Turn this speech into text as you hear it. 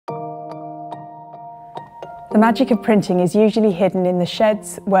The magic of printing is usually hidden in the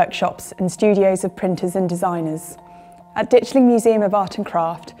sheds, workshops and studios of printers and designers. At Ditchling Museum of Art and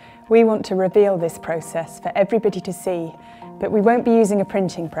Craft, we want to reveal this process for everybody to see, but we won't be using a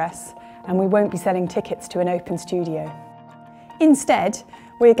printing press and we won't be selling tickets to an open studio. Instead,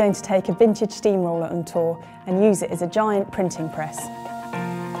 we're going to take a vintage steamroller on tour and use it as a giant printing press.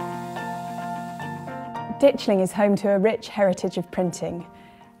 Ditchling is home to a rich heritage of printing.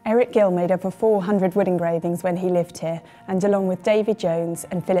 Eric Gill made over 400 wood engravings when he lived here, and along with David Jones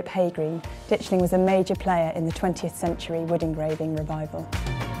and Philip Haygreen, Ditchling was a major player in the 20th century wood engraving revival.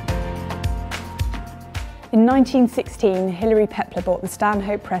 In 1916, Hilary Pepler bought the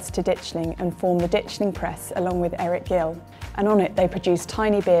Stanhope Press to Ditchling and formed the Ditchling Press along with Eric Gill, and on it they produced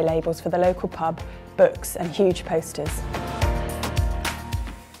tiny beer labels for the local pub, books and huge posters.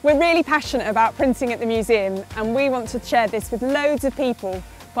 We're really passionate about printing at the museum, and we want to share this with loads of people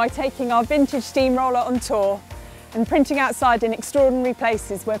by taking our vintage steamroller on tour and printing outside in extraordinary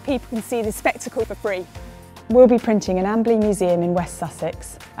places where people can see the spectacle for free. We'll be printing in Amberley Museum in West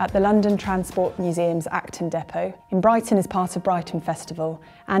Sussex, at the London Transport Museum's Acton Depot, in Brighton as part of Brighton Festival,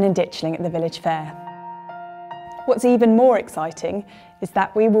 and in Ditchling at the Village Fair. What's even more exciting is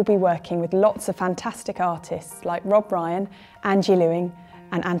that we will be working with lots of fantastic artists like Rob Ryan, Angie Lewing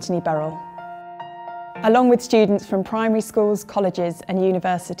and Anthony Burrell, along with students from primary schools, colleges and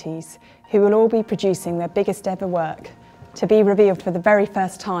universities who will all be producing their biggest ever work to be revealed for the very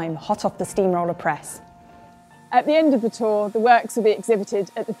first time, hot off the steamroller press. At the end of the tour, the works will be exhibited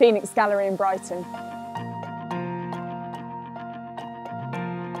at the Phoenix Gallery in Brighton.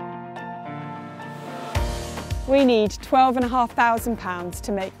 We need £12,500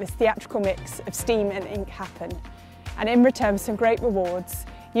 to make this theatrical mix of steam and ink happen. And in return for some great rewards,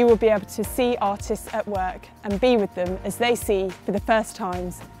 you will be able to see artists at work and be with them as they see, for the first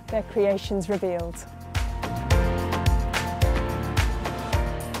times, their creations revealed.